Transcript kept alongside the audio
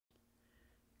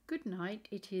Good night.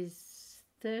 It is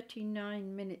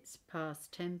 39 minutes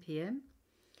past 10 p.m.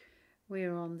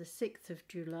 We're on the 6th of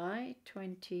July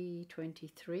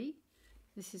 2023.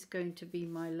 This is going to be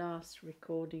my last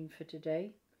recording for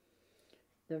today,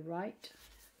 the RITE,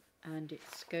 and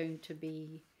it's going to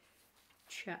be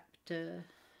chapter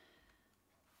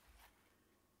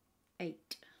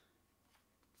 8,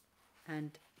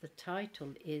 and the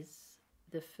title is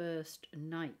The First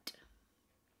Night.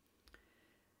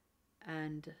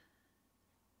 And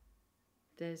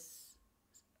there's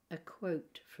a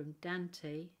quote from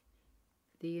Dante,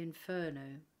 the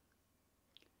Inferno.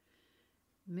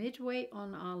 Midway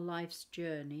on our life's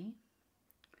journey,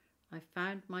 I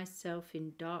found myself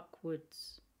in dark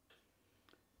woods,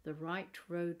 the right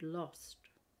road lost.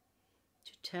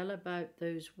 To tell about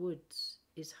those woods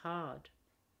is hard,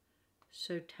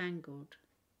 so tangled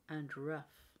and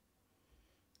rough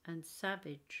and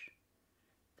savage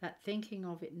that thinking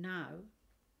of it now,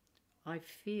 I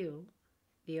feel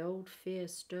the old fear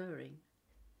stirring.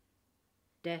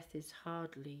 Death is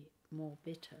hardly more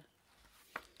bitter.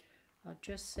 I'll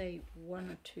just say one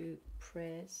or two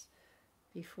prayers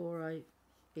before I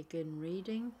begin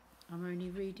reading. I'm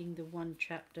only reading the one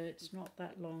chapter, it's not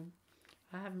that long.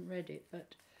 I haven't read it,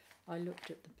 but I looked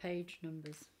at the page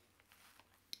numbers.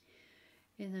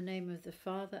 In the name of the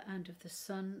Father, and of the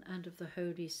Son, and of the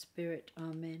Holy Spirit,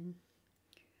 Amen.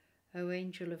 O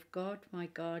angel of God, my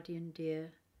guardian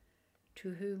dear,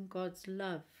 to whom God's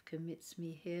love commits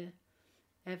me here,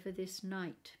 ever this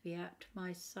night be at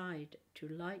my side, to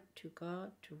light, to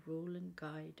guard, to rule and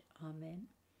guide. Amen.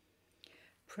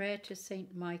 Prayer to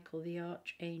Saint Michael the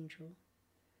Archangel.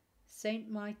 Saint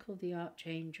Michael the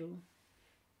Archangel,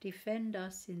 defend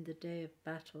us in the day of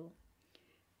battle.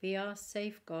 Be our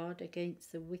safeguard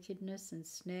against the wickedness and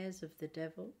snares of the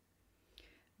devil.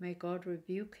 May God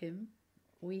rebuke him,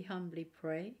 we humbly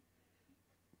pray.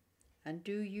 And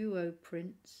do you, O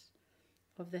Prince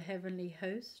of the heavenly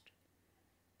host,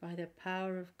 by the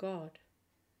power of God,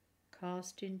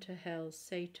 cast into hell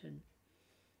Satan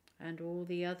and all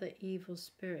the other evil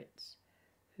spirits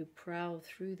who prowl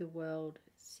through the world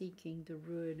seeking the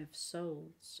ruin of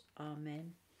souls.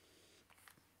 Amen.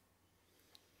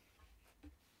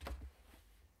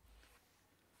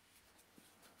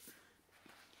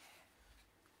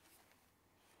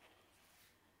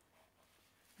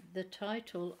 The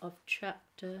title of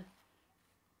chapter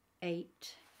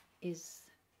 8 is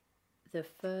The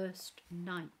First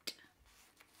Night.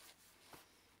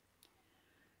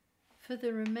 For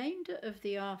the remainder of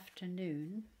the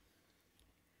afternoon,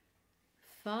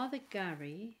 Father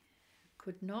Gary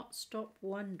could not stop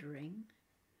wondering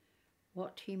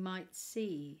what he might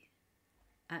see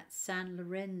at San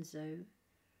Lorenzo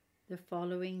the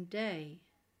following day,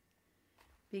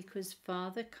 because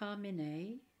Father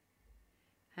Carmine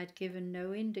had given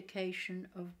no indication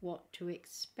of what to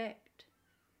expect.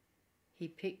 He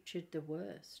pictured the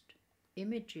worst.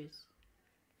 Images,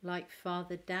 like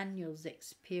Father Daniel's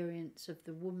experience of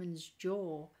the woman's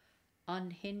jaw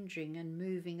unhinging and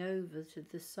moving over to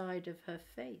the side of her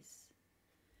face.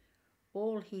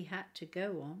 All he had to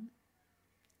go on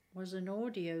was an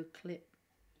audio clip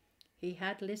he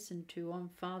had listened to on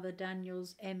Father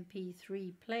Daniel's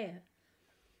MP3 player,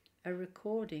 a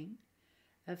recording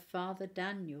of Father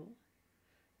Daniel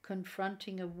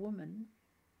confronting a woman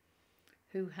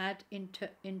who had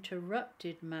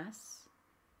interrupted Mass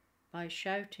by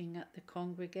shouting at the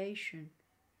congregation.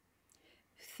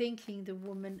 Thinking the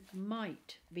woman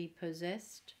might be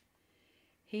possessed,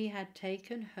 he had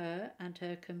taken her and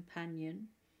her companion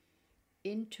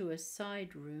into a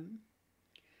side room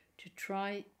to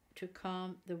try to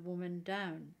calm the woman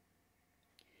down.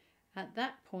 At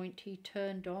that point he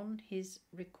turned on his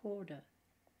recorder.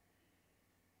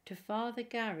 To Father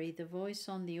Gary, the voice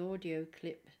on the audio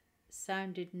clip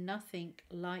sounded nothing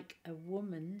like a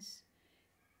woman's.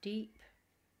 Deep,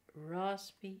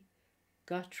 raspy,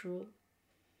 guttural.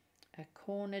 A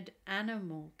cornered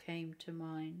animal came to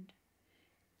mind.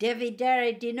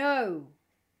 Devidere di no!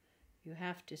 You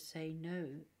have to say no,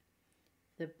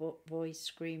 the voice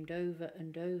screamed over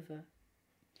and over,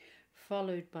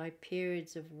 followed by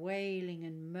periods of wailing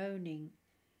and moaning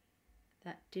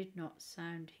that did not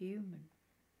sound human.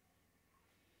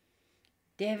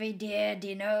 Devidere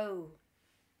di no!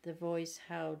 The voice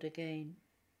howled again.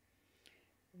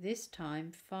 This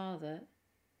time Father,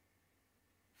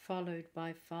 followed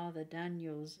by Father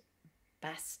Daniel's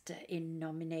Basta in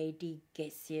nomine di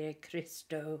Gesir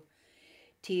Christo,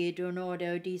 ti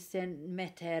donodo dicent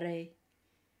mettere.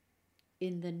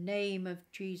 In the name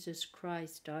of Jesus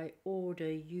Christ, I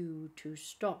order you to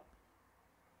stop.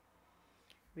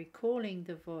 Recalling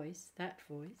that voice,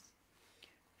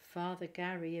 Father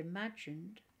Gary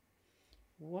imagined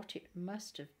what it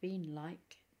must have been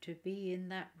like to be in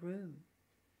that room,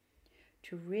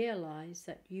 to realize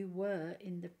that you were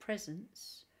in the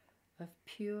presence of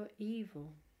pure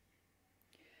evil.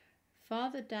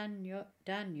 Father Daniel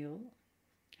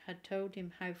had told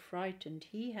him how frightened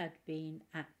he had been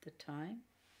at the time.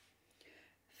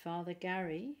 Father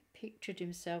Gary pictured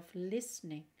himself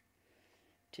listening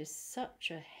to such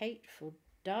a hateful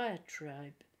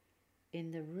diatribe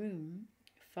in the room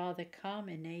Father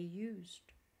Carmine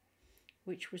used,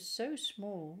 which was so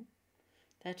small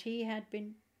that he had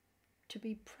been to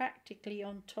be practically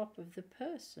on top of the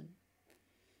person.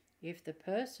 If the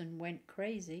person went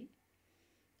crazy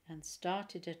and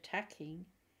started attacking,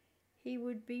 he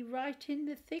would be right in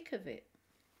the thick of it.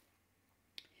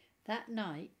 That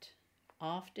night,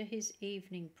 after his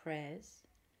evening prayers,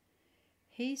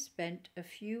 he spent a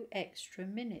few extra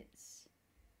minutes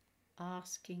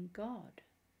asking God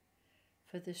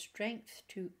for the strength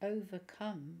to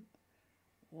overcome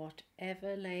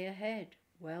whatever lay ahead.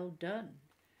 Well done.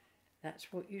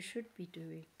 That's what you should be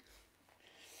doing.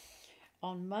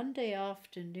 On Monday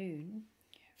afternoon,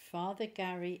 Father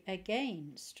Gary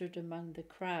again stood among the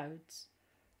crowds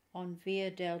on Via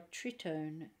del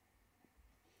Tritone,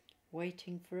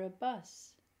 waiting for a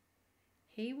bus.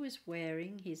 He was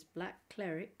wearing his black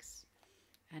clerics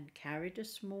and carried a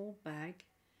small bag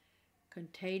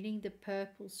containing the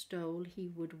purple stole he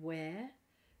would wear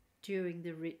during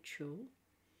the ritual,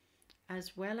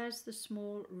 as well as the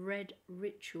small red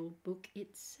ritual book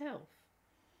itself.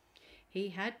 He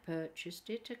had purchased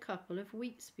it a couple of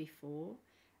weeks before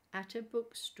at a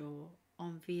bookstore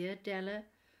on Via della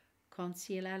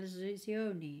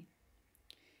Conciliazione.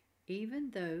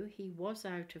 Even though he was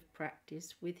out of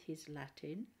practice with his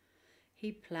Latin,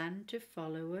 he planned to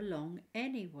follow along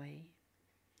anyway.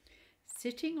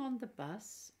 Sitting on the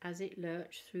bus as it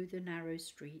lurched through the narrow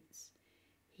streets,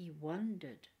 he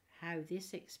wondered how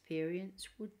this experience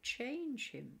would change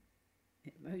him.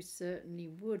 It most certainly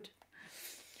would.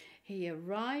 He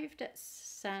arrived at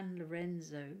San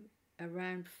Lorenzo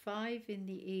around 5 in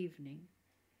the evening,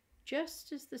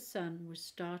 just as the sun was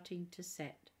starting to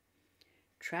set.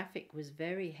 Traffic was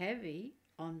very heavy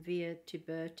on Via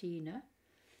Tiburtina,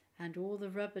 and all the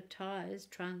rubber tires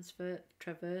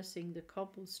traversing the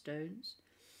cobblestones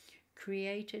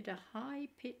created a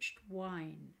high-pitched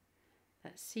whine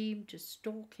that seemed to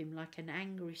stalk him like an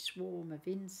angry swarm of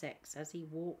insects as he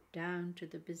walked down to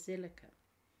the basilica.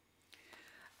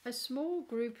 A small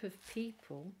group of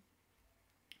people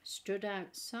stood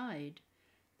outside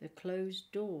the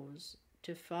closed doors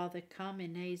to Father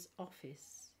Carmine's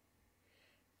office.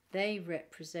 They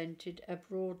represented a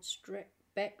broad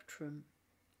spectrum: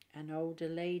 an older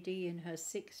lady in her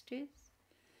 60s,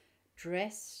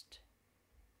 dressed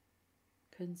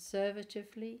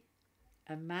conservatively,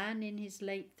 a man in his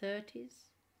late 30s,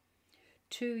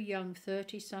 2 young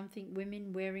 30-something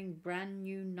women wearing brand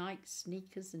new Nike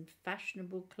sneakers and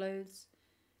fashionable clothes,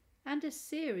 and a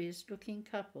serious-looking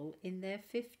couple in their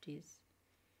 50s.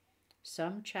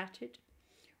 Some chatted,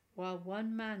 while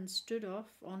one man stood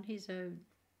off on his own,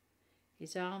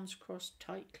 his arms crossed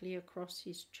tightly across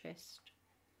his chest.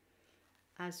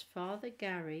 As Father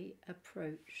Gary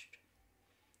approached,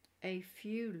 a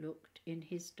few looked in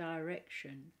his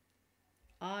direction,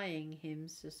 eyeing him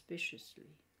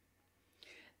suspiciously.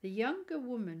 The younger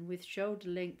woman with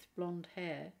shoulder-length blonde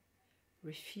hair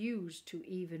refused to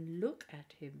even look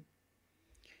at him.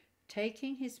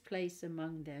 Taking his place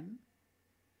among them,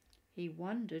 he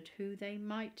wondered who they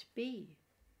might be.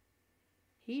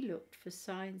 He looked for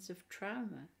signs of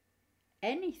trauma,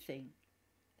 anything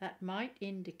that might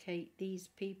indicate these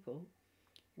people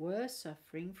were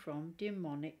suffering from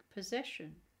demonic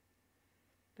possession,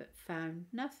 but found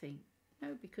nothing.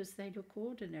 No, because they look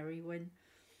ordinary when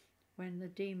the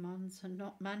demons are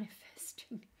not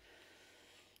manifesting.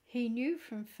 He knew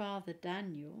from Father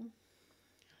Daniel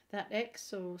that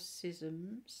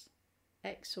exorcists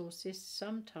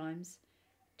sometimes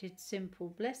did simple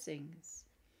blessings.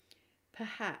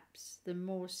 Perhaps the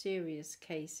more serious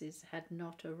cases had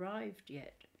not arrived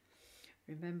yet.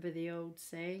 Remember the old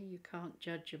saying, you can't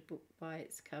judge a book by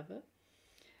its cover.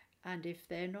 And if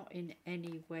they're not in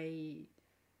any way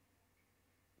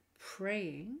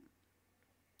praying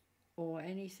or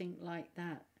anything like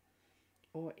that,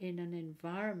 or in an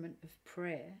environment of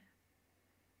prayer,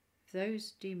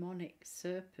 those demonic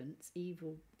serpents,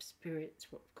 evil spirits,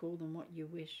 call them what you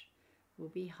wish, will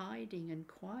be hiding and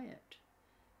quiet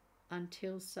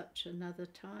until such another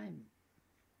time.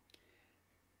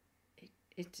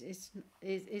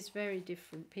 It's very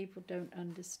different. People don't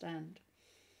understand.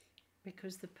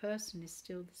 because the person is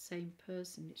still the same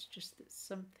person. It's just that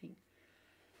something,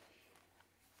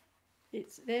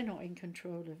 they're not in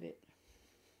control of it.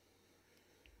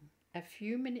 A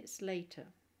few minutes later,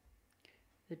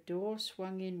 the door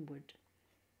swung inward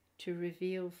to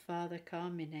reveal Father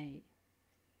Carmine,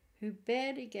 who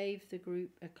barely gave the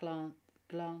group a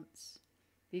glance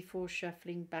before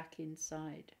shuffling back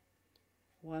inside.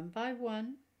 One by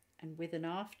one, and with an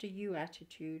after-you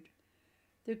attitude,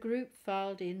 the group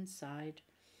filed inside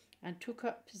and took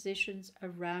up positions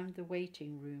around the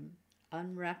waiting room,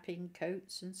 unwrapping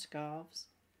coats and scarves.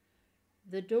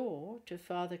 The door to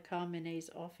Father Carmine's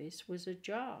office was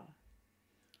ajar,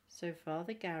 so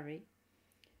Father Gary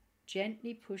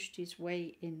gently pushed his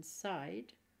way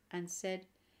inside and said,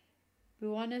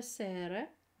 "Buonasera."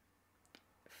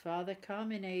 Father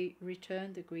Carmine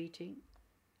returned the greeting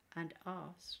and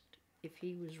asked if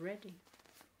he was ready.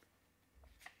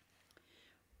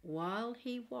 While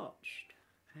he watched,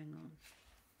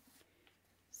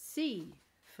 "Si,"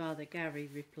 Father Gary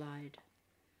replied.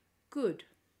 "Good,"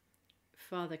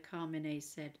 Father Carmine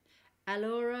said.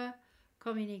 "Allora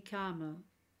cominciamo."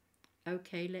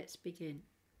 "Okay, let's begin."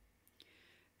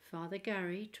 Father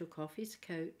Gary took off his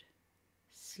coat,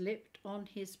 slipped on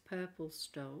his purple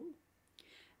stole,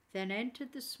 then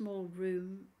entered the small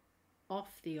room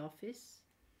off the office,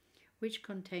 which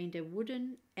contained a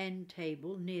wooden end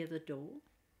table near the door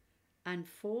and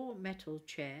 4 metal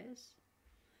chairs,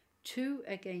 2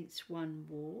 against one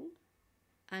wall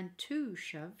and 2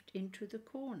 shoved into the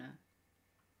corner.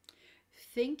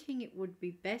 Thinking it would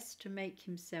be best to make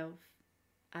himself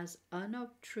as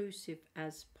unobtrusive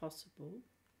as possible,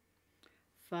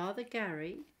 Father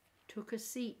Gary took a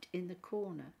seat in the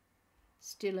corner,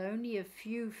 still only a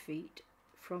few feet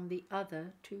from the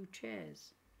other 2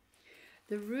 chairs.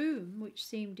 The room, which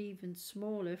seemed even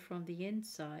smaller from the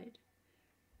inside,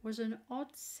 was an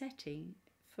odd setting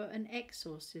for an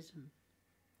exorcism.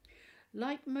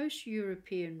 Like most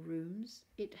European rooms,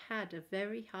 it had a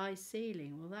very high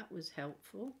ceiling. Well, that was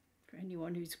helpful for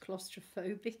anyone who's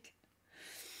claustrophobic.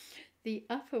 The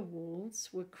upper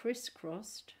walls were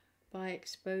crisscrossed by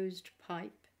exposed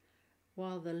pipe,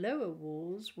 while the lower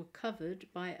walls were covered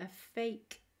by a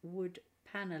fake wood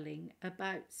panelling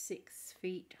about 6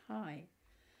 feet high.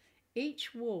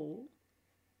 Each wall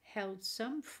held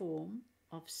some form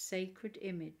of sacred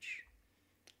image.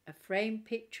 A framed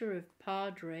picture of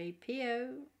Padre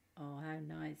Pio, oh how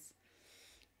nice,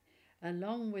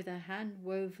 along with a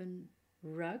hand-woven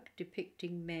rug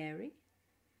depicting Mary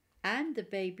and the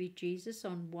baby Jesus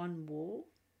on one wall,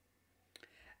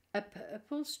 a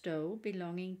purple stole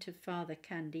belonging to Father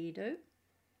Candido,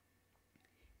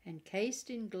 encased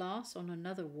in glass on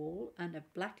another wall, and a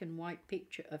black and white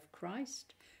picture of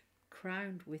Christ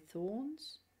crowned with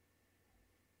thorns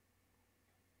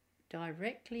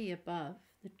directly above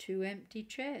the 2 empty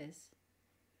chairs.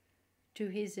 To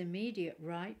his immediate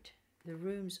right, the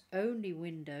room's only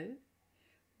window,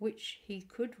 which he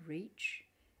could reach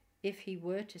if he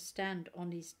were to stand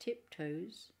on his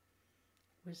tiptoes,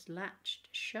 was latched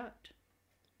shut.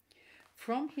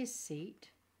 From his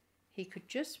seat, he could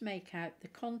just make out the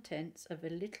contents of a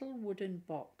little wooden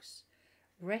box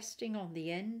resting on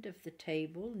the end of the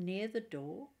table near the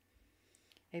door,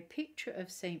 a picture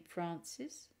of St.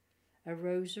 Francis, a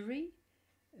rosary,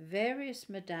 various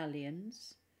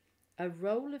medallions, a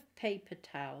roll of paper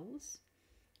towels,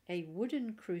 a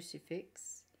wooden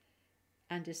crucifix,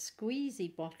 and a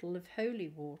squeezy bottle of holy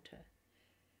water,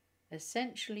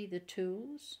 essentially the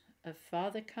tools of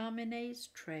Father Carmine's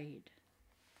trade.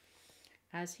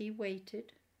 As he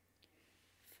waited,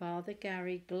 Father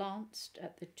Gary glanced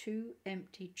at the 2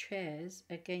 empty chairs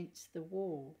against the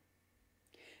wall.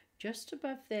 Just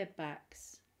above their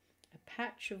backs, a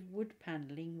patch of wood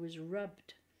panelling was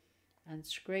rubbed and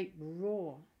scraped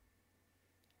raw,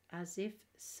 as if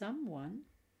someone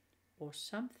or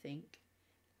something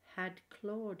had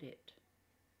clawed it.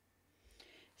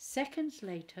 Seconds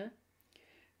later,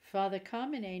 Father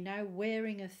Carmine, now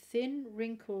wearing a thin,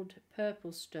 wrinkled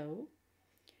purple stole,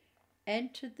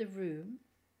 entered the room,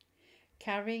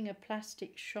 carrying a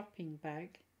plastic shopping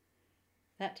bag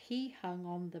that he hung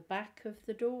on the back of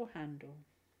the door handle.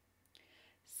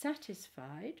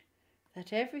 Satisfied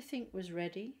that everything was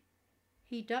ready,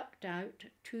 he ducked out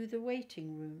to the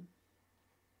waiting room.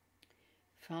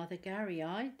 Father Gary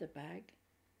eyed the bag,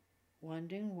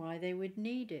 wondering why they would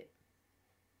need it.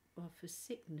 Well, for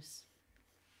sickness,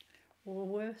 or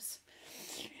worse.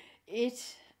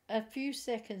 A few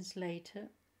seconds later,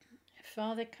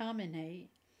 Father Carmine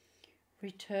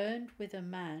returned with a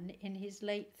man in his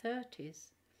late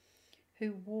 30s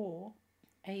who wore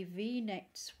a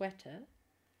V-necked sweater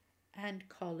and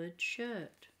collared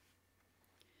shirt.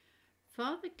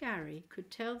 Father Gary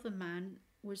could tell the man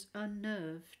was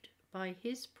unnerved by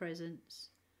his presence,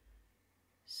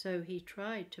 so he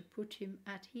tried to put him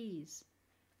at ease.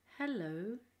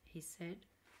 "Hello," he said,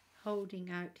 holding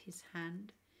out his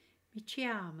hand. "Mi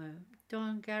chiamo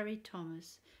Don Gary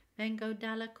Thomas. Vengo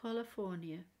dalla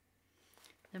California."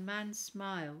 The man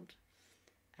smiled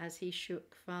as he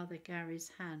shook Father Gary's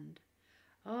hand.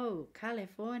 "Oh,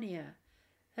 California!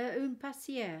 Un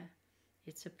plaisir.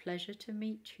 It's a pleasure to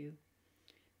meet you."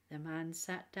 The man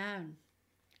sat down,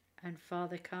 and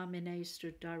Father Carmine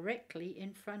stood directly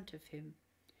in front of him.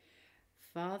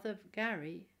 Father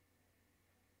Gary,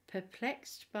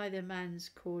 perplexed by the man's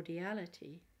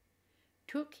cordiality,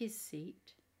 took his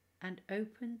seat and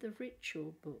opened the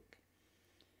ritual book.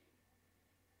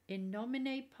 "In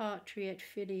nomine Patri et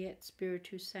Filii et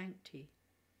Spiritus Sancti,"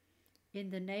 in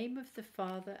the name of the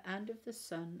Father and of the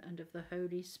Son and of the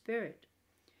Holy Spirit,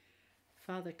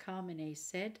 Father Carmine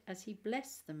said as he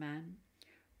blessed the man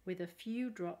with a few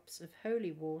drops of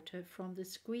holy water from the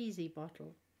squeezy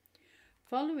bottle.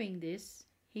 Following this,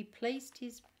 he placed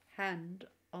his hand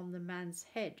on the man's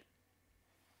head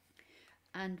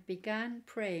and began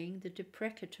praying the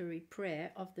deprecatory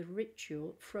prayer of the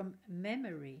ritual from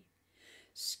memory,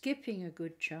 skipping a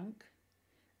good chunk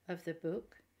of the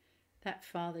book that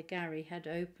Father Gary had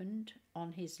opened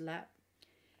on his lap.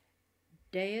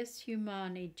 "Deus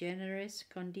humani generis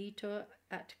conditor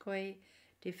atque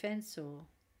defensor."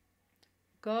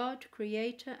 God,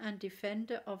 creator and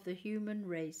defender of the human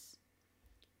race,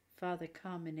 Father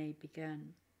Carmine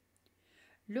began.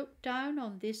 "Look down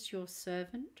on this your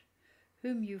servant,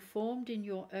 whom you formed in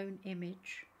your own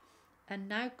image, and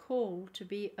now call to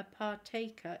be a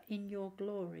partaker in your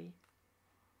glory."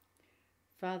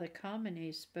 Father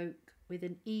Carmine spoke with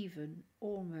an even,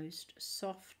 almost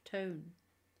soft tone,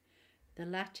 the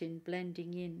Latin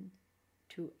blending in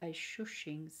to a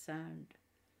shushing sound.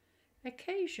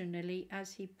 Occasionally,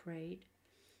 as he prayed,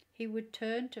 he would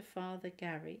turn to Father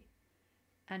Gary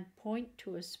and point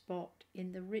to a spot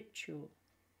in the ritual.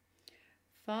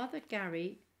 Father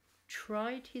Gary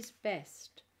tried his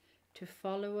best to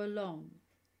follow along,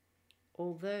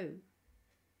 although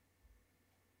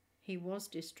he was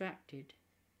distracted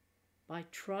by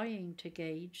trying to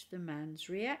gauge the man's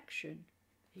reaction.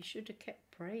 He should have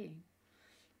kept praying,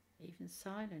 even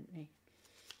silently.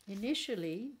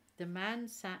 Initially, the man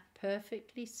sat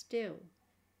perfectly still,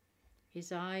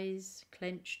 his eyes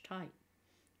clenched tight,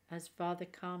 as Father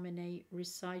Carmine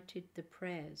recited the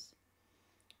prayers.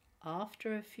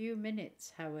 After a few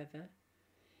minutes, however,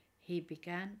 he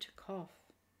began to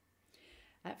cough.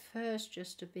 At first,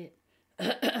 just a bit.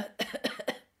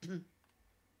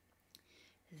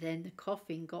 Then the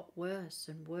coughing got worse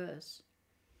and worse.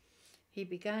 He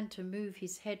began to move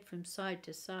his head from side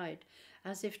to side,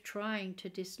 as if trying to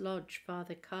dislodge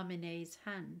Father Carmine's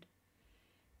hand.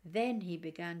 Then he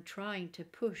began trying to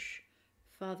push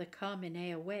Father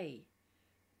Carmine away,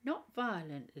 not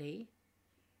violently,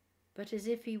 but as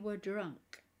if he were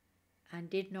drunk and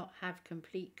did not have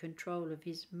complete control of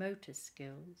his motor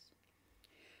skills.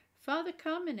 Father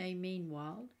Carmine,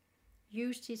 meanwhile,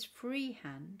 used his free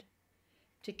hand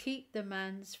to keep the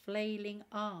man's flailing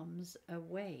arms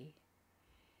away.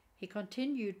 He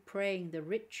continued praying the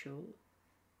ritual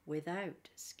without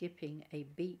skipping a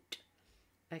beat,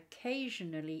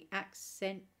 occasionally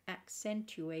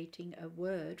accentuating a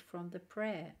word from the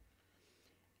prayer,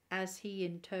 as he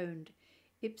intoned,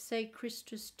 "Ipse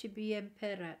Christus tibi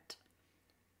imperat."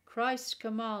 Christ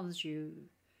commands you.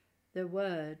 The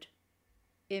word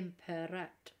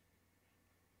imperat,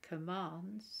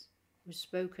 commands, was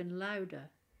spoken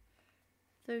louder,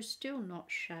 though still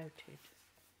not shouted.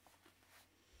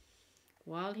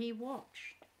 While he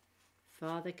watched,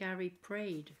 Father Gary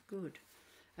prayed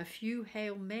a few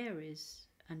Hail Marys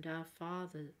and Our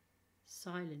Father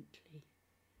silently.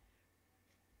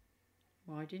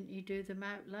 Why didn't he do them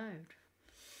out loud?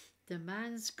 The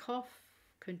man's cough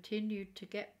continued to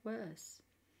get worse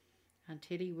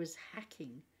until he was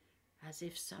hacking as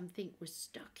if something was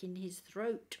stuck in his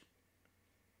throat.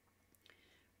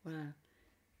 Well,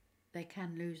 they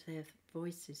can lose their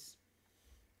voices.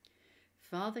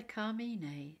 Father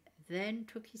Carmine then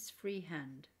took his free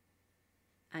hand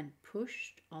and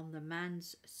pushed on the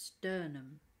man's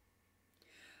sternum,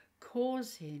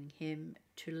 causing him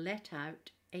to let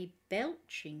out a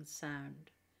belching sound.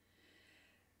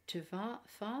 To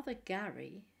Father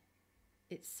Gary,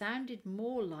 it sounded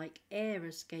more like air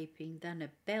escaping than a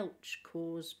belch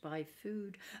caused by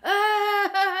food.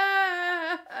 Ah!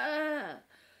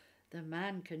 The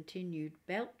man continued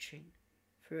belching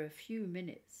for a few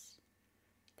minutes,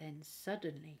 then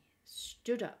suddenly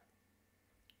stood up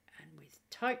and with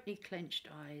tightly clenched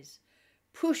eyes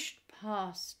pushed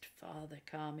past Father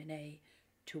Carmine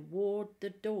toward the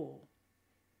door.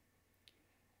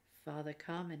 Father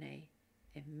Carmine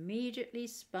immediately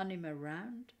spun him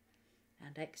around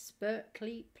and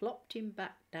expertly plopped him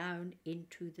back down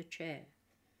into the chair.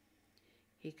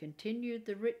 He continued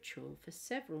the ritual for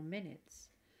several minutes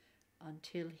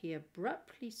until he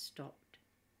abruptly stopped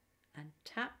and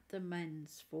tapped the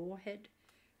man's forehead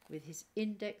with his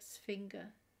index finger,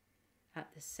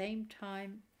 at the same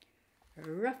time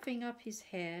roughing up his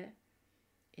hair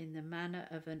in the manner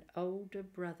of an older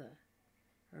brother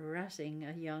razzing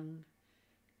a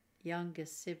younger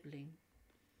sibling.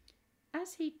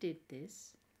 As he did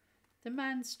this, the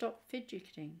man stopped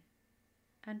fidgeting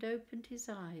and opened his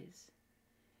eyes.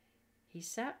 He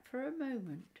sat for a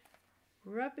moment,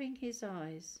 rubbing his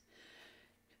eyes,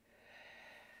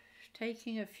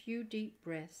 taking a few deep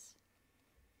breaths.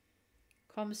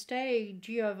 "Come stai,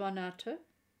 giovanotto?"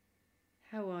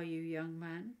 "How are you, young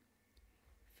man?"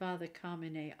 Father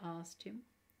Carmine asked him,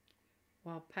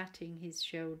 while patting his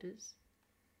shoulders.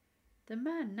 The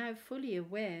man, now fully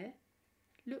aware,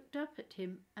 looked up at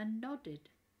him and nodded.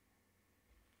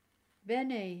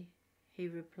 "Bene," he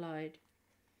replied.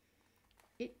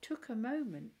 It took a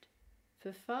moment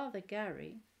for Father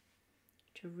Gary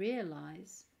to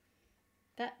realize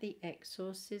that the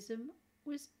exorcism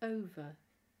was over.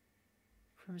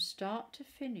 From start to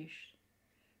finish,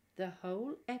 the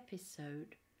whole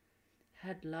episode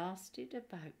had lasted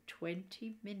about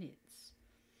 20 minutes.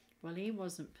 Well, he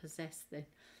wasn't possessed then.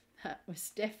 That was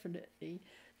definitely,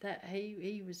 that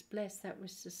he was blessed. That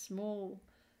was a small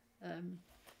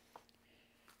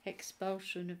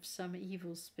expulsion of some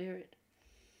evil spirit.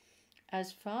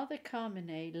 As Father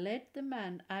Carmine led the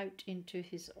man out into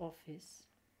his office,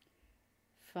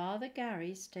 Father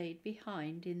Gary stayed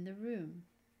behind in the room.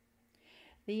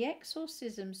 The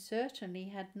exorcism certainly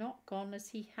had not gone as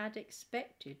he had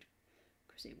expected,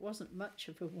 because it wasn't much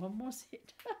of a one, was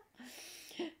it?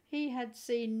 He had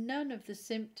seen none of the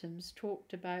symptoms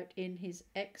talked about in his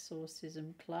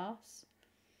exorcism class,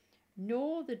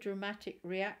 nor the dramatic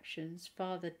reactions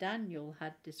Father Daniel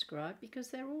had described, because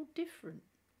they're all different.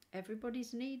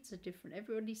 Everybody's needs are different.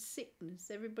 Everybody's sickness,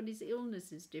 everybody's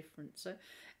illness is different. So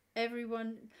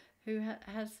everyone who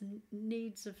has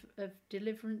needs of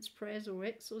deliverance prayers or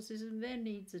exorcism, their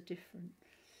needs are different.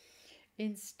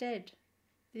 Instead,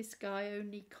 this guy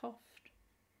only coughed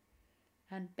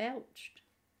and belched.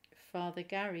 Father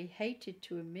Gary hated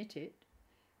to admit it,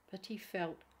 but he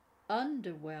felt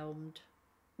underwhelmed.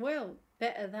 Well,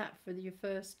 better that for your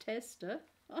first tester.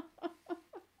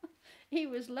 He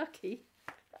was lucky.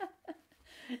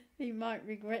 He might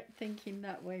regret thinking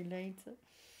that way later.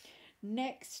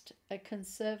 Next, a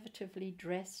conservatively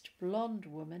dressed blonde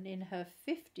woman in her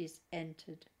 50s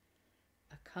entered,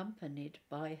 accompanied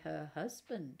by her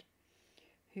husband,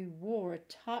 who wore a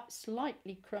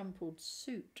slightly crumpled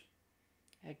suit.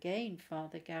 Again,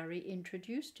 Father Gary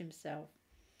introduced himself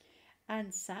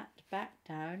and sat back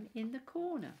down in the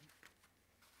corner.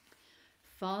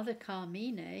 Father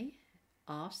Carmine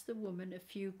asked the woman a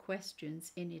few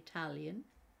questions in Italian,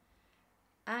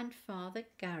 and Father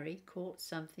Gary caught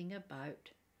something about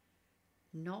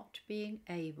not being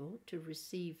able to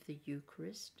receive the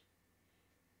Eucharist.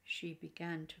 She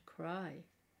began to cry,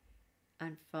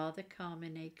 and Father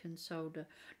Carmine consoled her.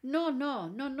 No,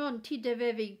 non ti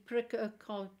devevi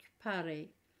preoccupare.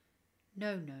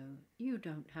 No, you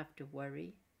don't have to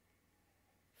worry.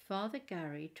 Father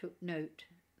Gary took note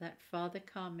that Father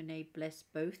Carmine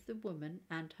blessed both the woman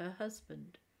and her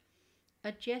husband,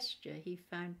 a gesture he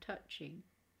found touching.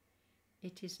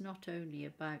 It is not only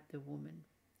about the woman,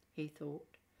 he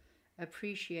thought,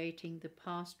 appreciating the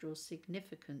pastoral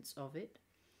significance of it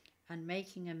and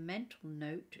making a mental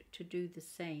note to do the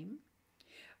same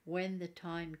when the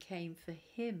time came for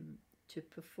him to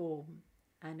perform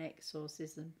an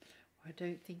exorcism. I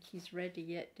don't think he's ready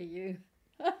yet, do you?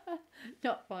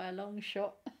 Not by a long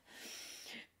shot.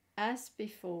 As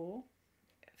before,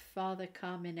 Father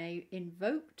Carmine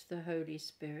invoked the Holy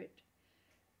Spirit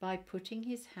by putting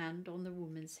his hand on the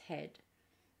woman's head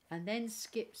and then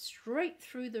skipped straight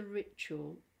through the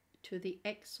ritual to the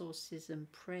exorcism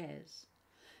prayers.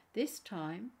 This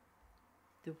time,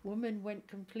 the woman went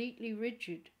completely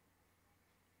rigid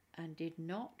and did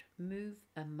not move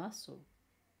a muscle.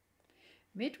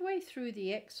 Midway through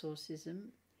the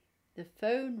exorcism, the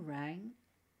phone rang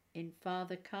in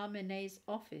Father Carmine's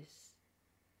office,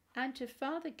 and to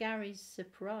Father Gary's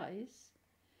surprise,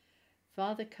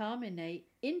 Father Carmine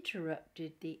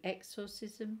interrupted the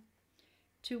exorcism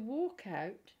to walk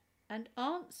out and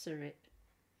answer it.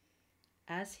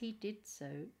 As he did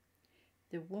so,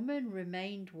 the woman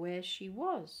remained where she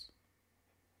was,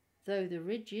 though the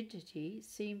rigidity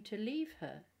seemed to leave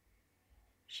her.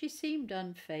 She seemed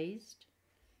unfazed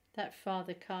that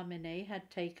Father Carmenet had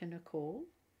taken a call,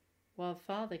 while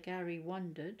Father Gary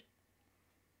wondered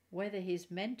whether his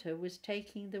mentor was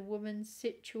taking the woman's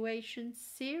situation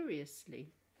seriously.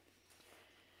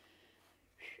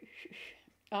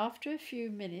 After a few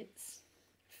minutes,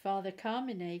 Father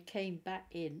Carmenet came back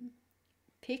in,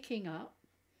 picking up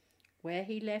where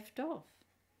he left off.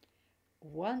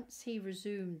 Once he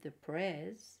resumed the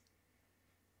prayers,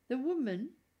 the woman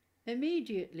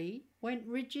immediately went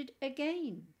rigid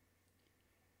again.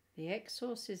 The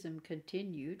exorcism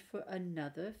continued for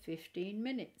another 15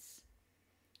 minutes.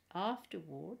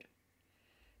 Afterward,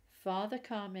 Father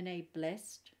Carmenet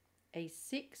blessed a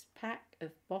 6-pack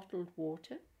of bottled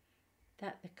water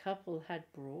that the couple had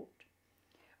brought,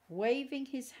 waving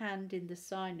his hand in the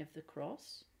sign of the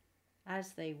cross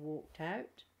as they walked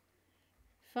out.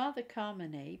 Father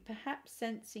Carmenet, perhaps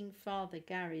sensing Father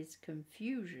Gary's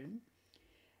confusion,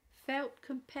 felt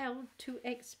compelled to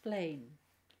explain.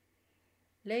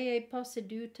 "Lei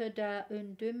posseduta da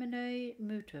un demone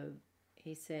muto,"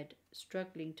 he said,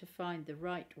 struggling to find the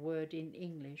right word in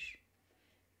English.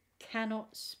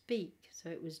 "Cannot speak," so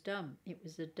it was dumb. It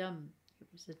was a dumb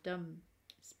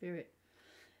spirit.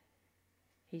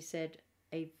 He said,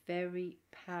 "A very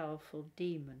powerful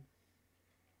demon."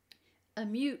 "A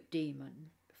mute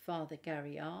demon?" Father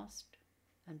Gary asked,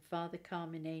 and Father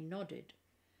Carmenet nodded.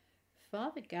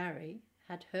 Father Gary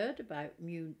had heard about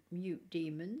mute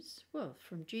demons, well,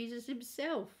 from Jesus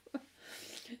himself.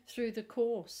 Through the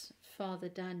course, Father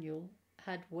Daniel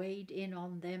had weighed in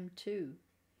on them too.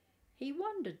 He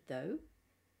wondered, though,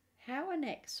 how an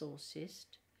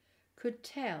exorcist could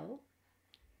tell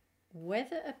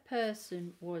whether a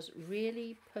person was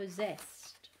really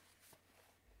possessed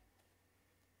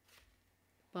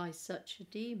by such a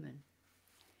demon.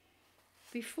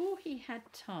 Before he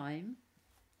had time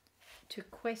to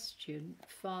question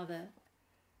Father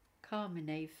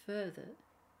Carmenet further,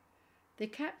 the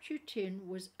Capuchin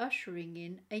was ushering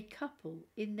in a couple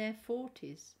in their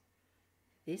 40s.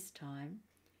 This time,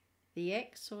 the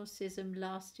exorcism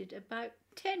lasted about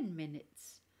 10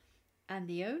 minutes, and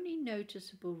the only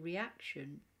noticeable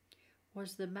reaction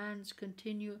was the man's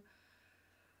continual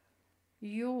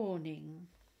yawning.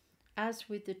 As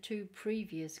with the 2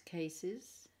 previous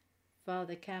cases,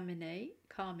 Father Carmenet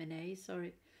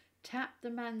tapped the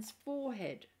man's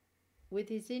forehead with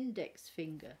his index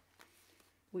finger,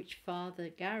 which Father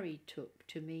Gary took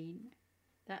to mean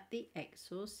that the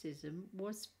exorcism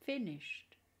was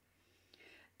finished.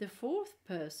 The 4th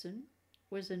person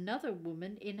was another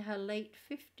woman in her late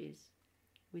 50s,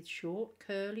 with short,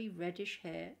 curly, reddish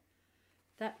hair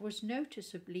that was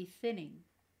noticeably thinning.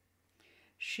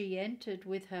 She entered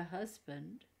with her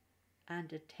husband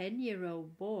and a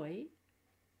 10-year-old boy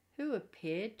who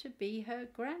appeared to be her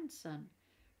grandson.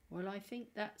 Well, I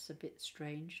think that's a bit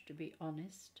strange, to be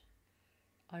honest.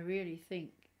 I really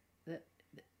think that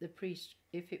the priest,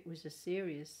 if it was a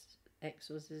serious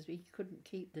exorcism, he couldn't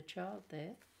keep the child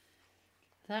there.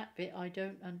 That bit I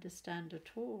don't understand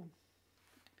at all,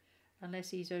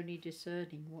 unless he's only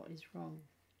discerning what is wrong.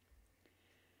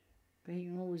 But he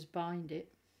can always bind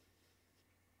it.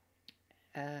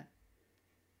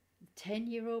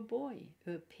 10-year-old boy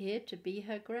who appeared to be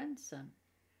her grandson.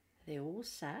 They all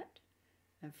sat,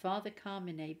 and Father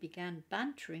Carmenet began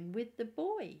bantering with the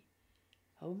boy.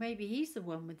 Oh, maybe he's the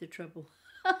one with the trouble.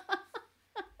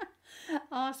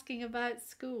 Asking about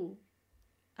school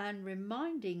and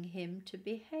reminding him to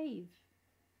behave.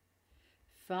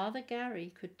 Father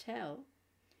Gary could tell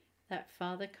that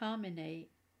Father Carmenet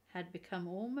had become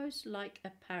almost like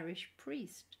a parish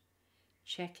priest,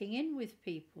 checking in with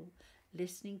people,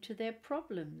 listening to their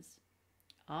problems.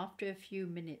 After a few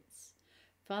minutes,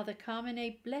 Father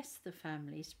Carmenet blessed the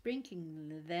family,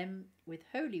 sprinkling them with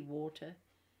holy water,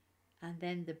 and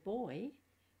then the boy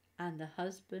and the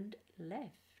husband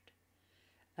left.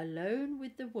 Alone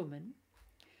with the woman,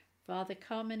 Father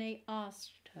Carmenet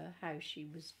asked her how she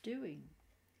was doing.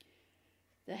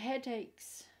 "The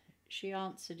headaches," she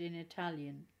answered in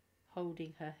Italian,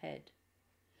 holding her head.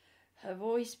 Her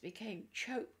voice became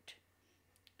choked,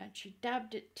 and she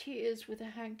dabbed at tears with a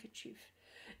handkerchief.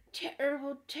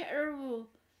 "Terrible, terrible,"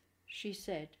 she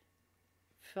said.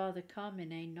 Father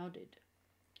Carmenet nodded.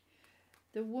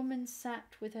 The woman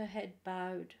sat with her head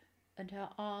bowed and her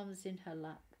arms in her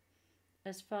lap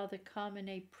as Father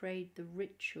Carmenet prayed the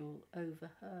ritual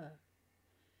over her.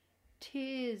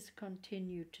 Tears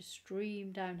continued to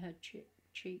stream down her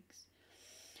cheeks,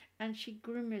 and she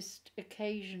grimaced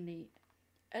occasionally,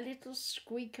 a little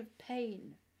squeak of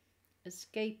pain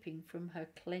escaping from her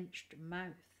clenched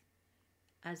mouth.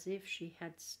 as if she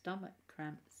had stomach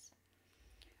cramps.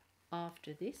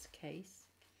 After this case,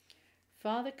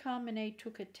 Father Carmine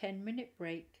took a 10-minute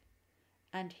break,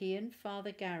 and he and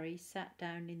Father Gary sat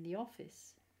down in the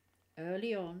office.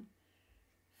 Early on,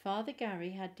 Father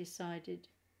Gary had decided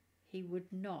he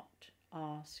would not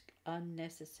ask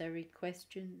unnecessary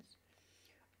questions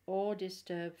or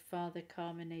disturb Father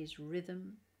Carmine's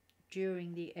rhythm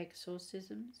during the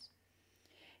exorcisms.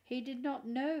 He did not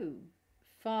know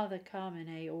Father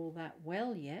Carmine all that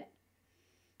well yet,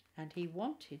 and he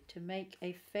wanted to make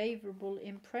a favourable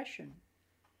impression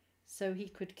so he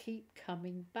could keep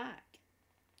coming back.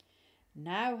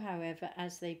 Now, however,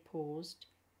 as they paused,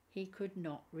 he could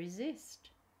not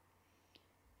resist.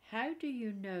 How do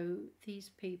you know these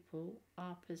people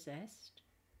are possessed?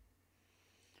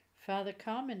 Father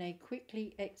Carmine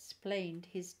quickly explained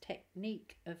his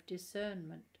technique of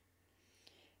discernment.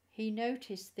 He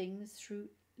noticed things through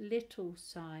little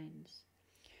signs.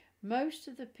 Most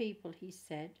of the people, he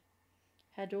said,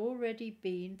 had already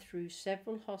been through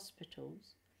several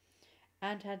hospitals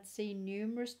and had seen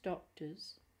numerous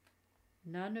doctors,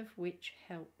 none of which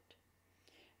helped.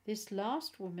 This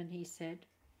last woman, he said,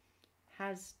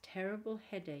 has terrible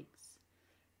headaches,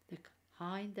 the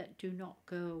kind that do not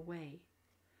go away.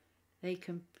 They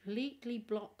completely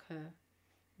block her.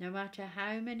 No matter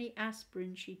how many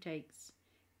aspirin she takes,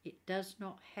 it does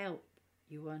not help,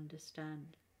 you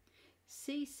understand.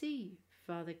 See,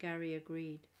 Father Gary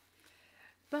agreed.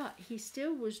 But he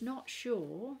still was not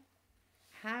sure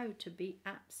how to be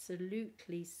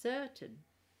absolutely certain.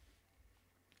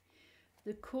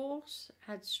 The course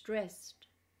had stressed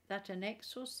that an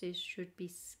exorcist should be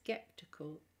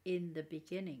skeptical in the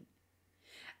beginning.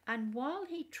 And while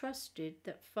he trusted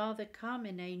that Father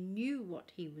Carmine knew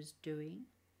what he was doing,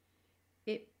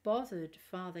 it bothered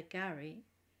Father Gary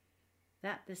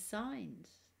that the signs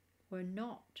were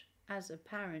not as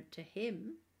apparent to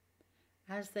him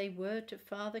as they were to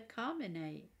Father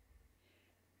Carmine.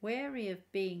 Wary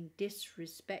of being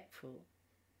disrespectful,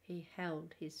 he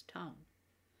held his tongue.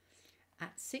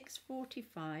 At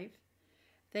 6:45,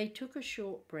 they took a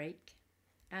short break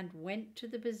and went to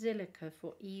the basilica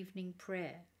for evening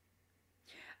prayer.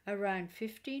 Around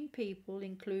 15 people,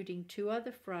 including 2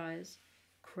 other friars,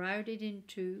 crowded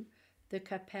into the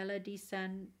Cappella di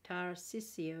San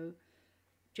Tarcisio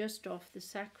just off the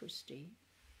sacristy.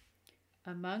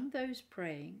 Among those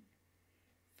praying,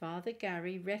 Father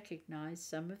Gary recognized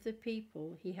some of the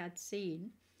people he had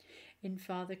seen in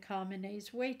Father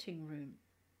Carmine's waiting room.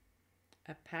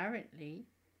 Apparently,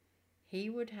 he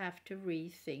would have to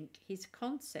rethink his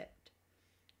concept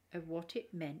of what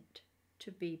it meant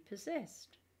to be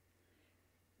possessed.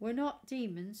 Were not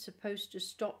demons supposed to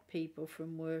stop people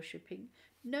from worshipping?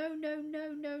 No,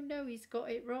 he's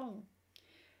got it wrong.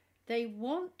 They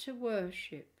want to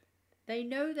worship. They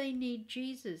know they need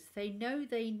Jesus. They know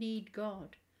they need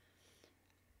God.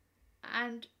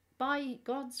 And by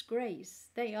God's grace,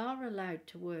 they are allowed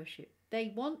to worship.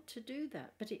 They want to do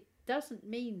that, but it doesn't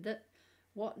mean that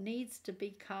what needs to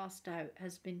be cast out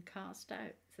has been cast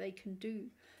out. They can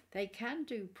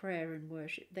do prayer and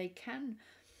worship. They can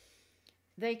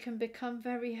become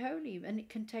very holy, and it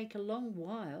can take a long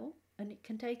while and it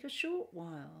can take a short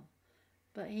while.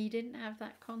 But he didn't have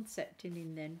that concept in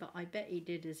him then, but I bet he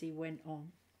did as he went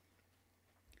on.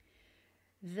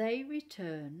 They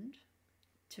returned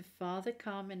to Father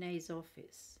Carmine's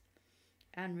office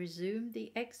and resumed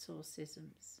the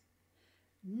exorcisms.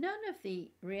 None of the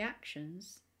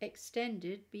reactions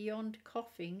extended beyond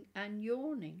coughing and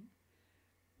yawning.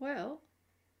 Well,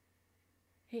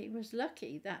 he was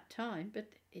lucky that time, but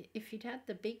if he'd had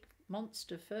the big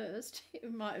monster first,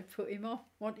 it might have put him off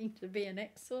wanting to be an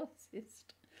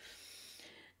exorcist.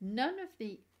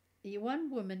 One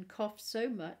woman coughed so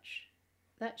much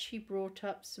that she brought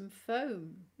up some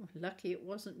foam. Lucky it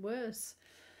wasn't worse.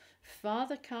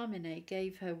 Father Carmine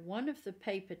gave her one of the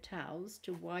paper towels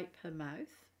to wipe her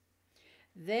mouth.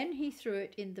 Then he threw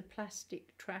it in the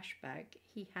plastic trash bag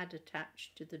he had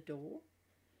attached to the door.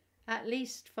 At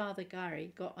least Father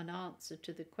Gary got an answer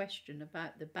to the question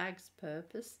about the bag's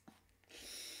purpose.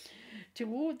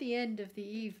 Toward the end of the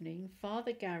evening,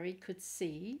 Father Gary could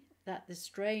see that the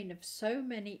strain of so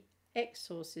many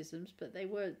exorcisms, but they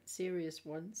weren't serious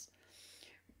ones,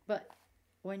 but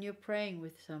when you're praying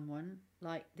with someone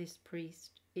like this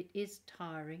priest, it is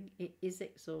tiring, it is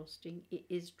exhausting, it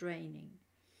is draining.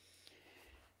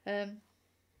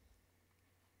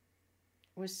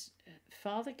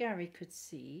 Father Gary could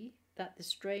see that the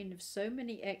strain of so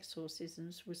many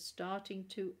exorcisms was starting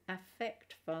to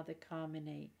affect Father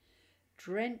Carmine,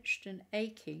 drenched and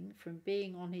aching from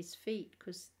being on his feet,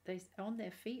 because they're on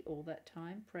their feet all that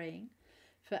time praying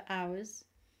for hours.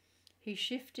 He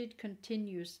shifted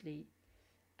continuously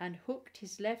and hooked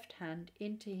his left hand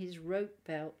into his rope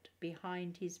belt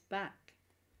behind his back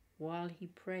while he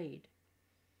prayed.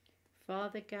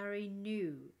 Father Gary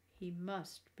knew he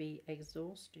must be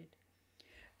exhausted.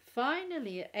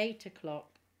 Finally, at 8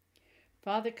 o'clock,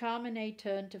 Father Carmenet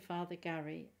turned to Father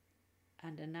Gary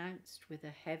and announced with a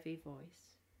heavy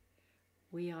voice,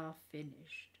 "We are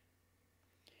finished."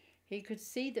 He could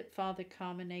see that Father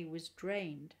Carmenet was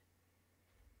drained.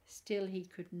 Still, he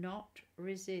could not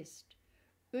resist.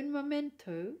 "Un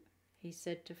momento," he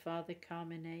said to Father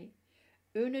Carmenet.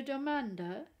 "Una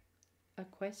domanda?" A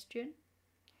question?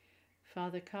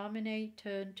 Father Carmenet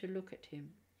turned to look at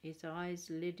him, his eyes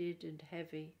lidded and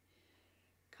heavy.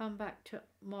 "Come back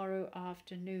tomorrow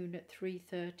afternoon at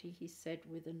 3:30, he said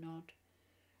with a nod.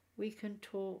 "We can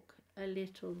talk a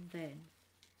little then."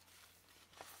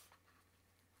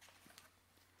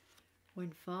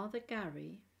 When Father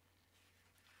Gary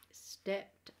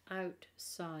stepped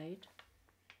outside,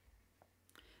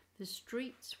 the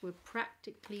streets were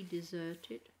practically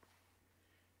deserted.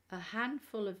 A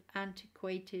handful of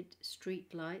antiquated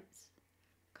street lights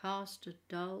cast a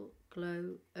dull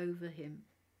glow over him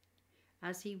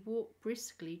as he walked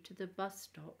briskly to the bus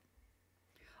stop.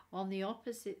 On the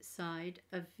opposite side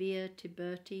of Via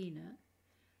Tiburtina,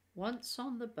 once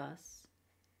on the bus,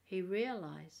 he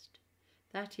realized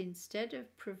that instead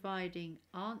of providing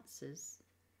answers,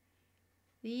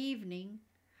 the evening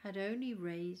had only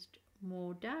raised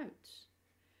more doubts.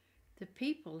 The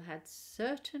people had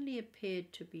certainly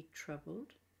appeared to be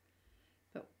troubled,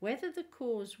 but whether the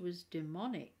cause was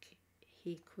demonic,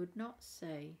 he could not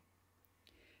say.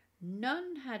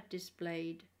 None had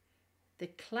displayed the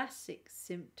classic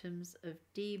symptoms of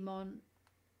demonic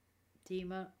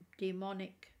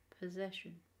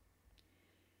possession.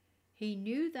 He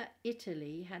knew that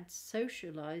Italy had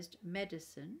socialized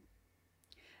medicine,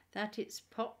 that its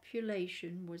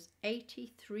population was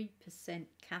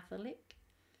 83% Catholic.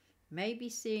 Maybe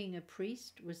seeing a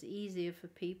priest was easier for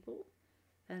people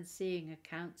than seeing a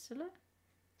counselor.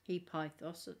 He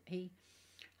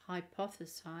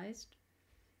hypothesized,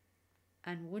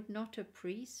 and would not a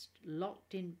priest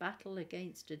locked in battle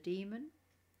against a demon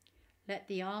let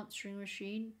the answering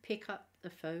machine pick up the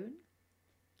phone?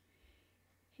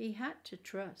 He had to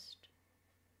trust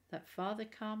that Father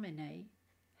Carmenet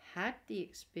had the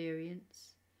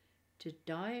experience to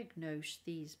diagnose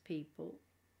these people.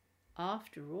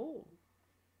 After all,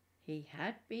 he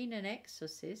had been an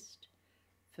exorcist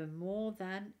for more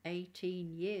than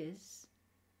 18 years.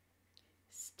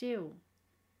 Still,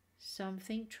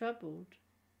 something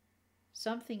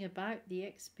about the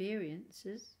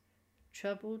experiences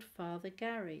troubled Father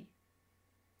Gary.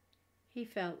 He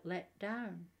felt let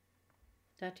down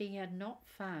that he had not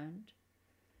found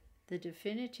the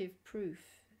definitive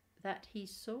proof that he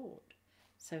sought.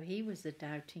 So he was a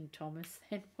doubting Thomas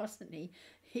then, wasn't he?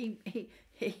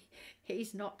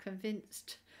 He's not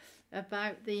convinced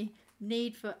about the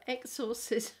need for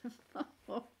exorcism.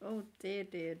 Oh dear,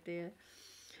 dear, dear.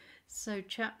 So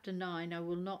chapter 9, I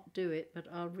will not do it, but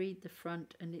I'll read the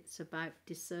front, and it's about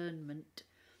discernment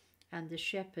and the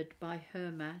shepherd by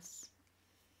Hermas.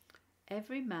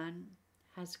 Every man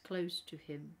has close to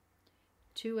him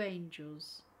 2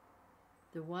 angels,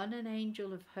 the one an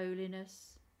angel of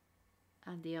holiness,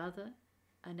 and the other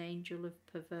an angel of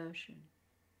perversion.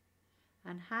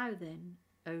 And how then,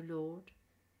 O Lord,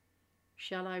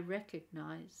 shall I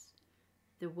recognize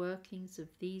the workings of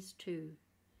these 2,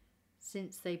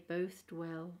 since they both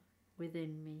dwell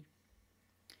within me?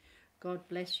 God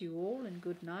bless you all, and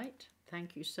good night.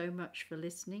 Thank you so much for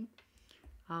listening.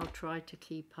 I'll try to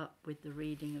keep up with the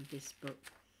reading of this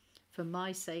book for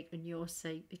my sake and your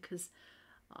sake, because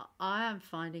I am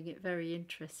finding it very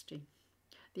interesting.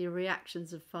 The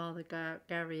reactions of Father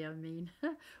Gary, I mean.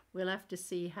 We'll have to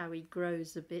see how he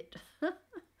grows a bit.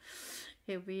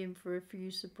 He'll be in for a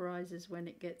few surprises when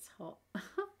it gets hot.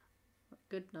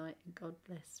 Good night and God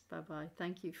bless. Bye-bye.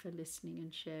 Thank you for listening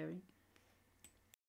and sharing.